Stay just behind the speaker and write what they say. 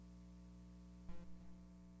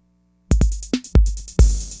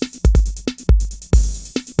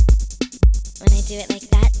do it like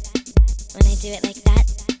that, when I do it like that,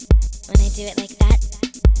 when I do it like that,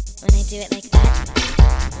 when I do it like that,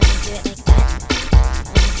 when I do it like that,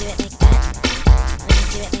 when I do it like that, when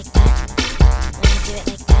I do it like that, when I do it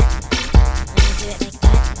like that, when I do it like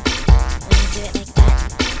that, when I do it like that.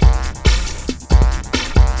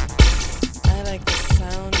 I like the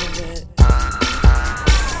sound of it.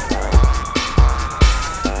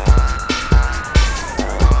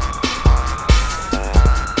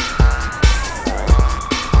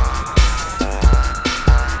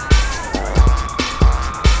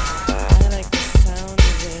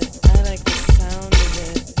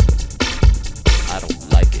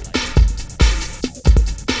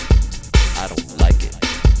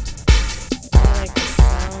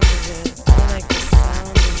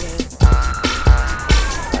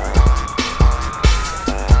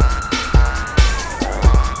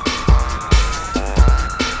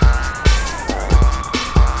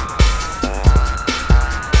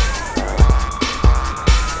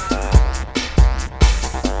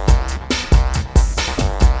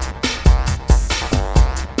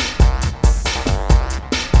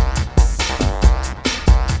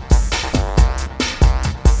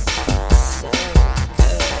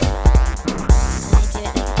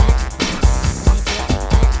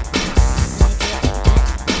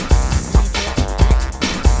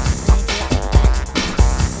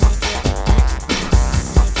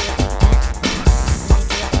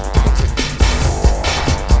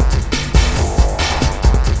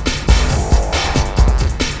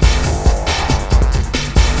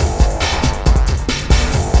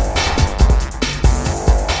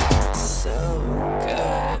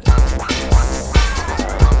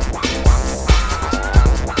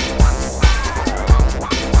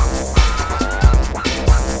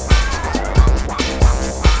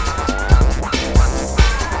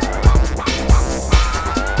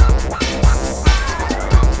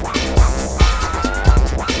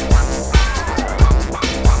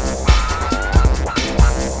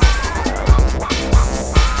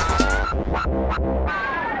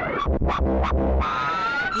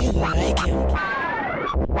 You like it. You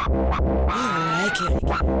like it.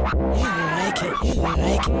 You like it. You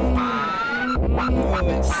like it. Oh,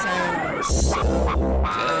 it sounds so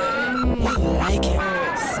good. You like it. Oh,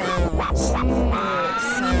 it sounds. Oh, it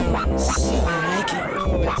sounds so. You like it.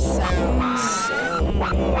 Oh, it sounds so.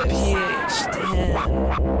 PH10.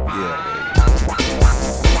 Yeah.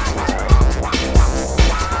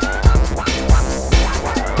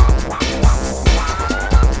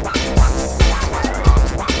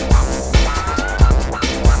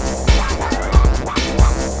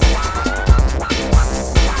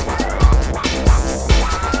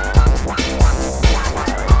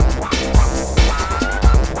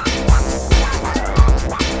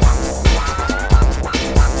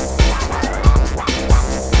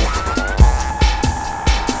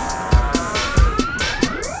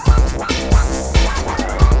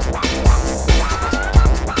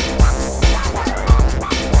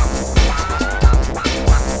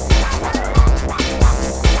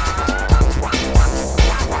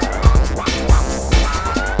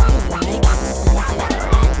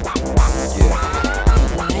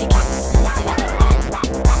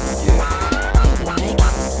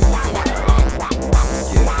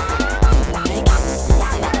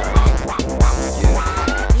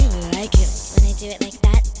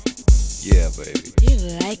 Yeah, baby. You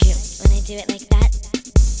like it when I do it like that?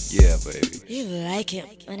 Yeah, baby. You like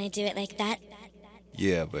it when I do it like that?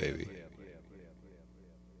 Yeah, baby.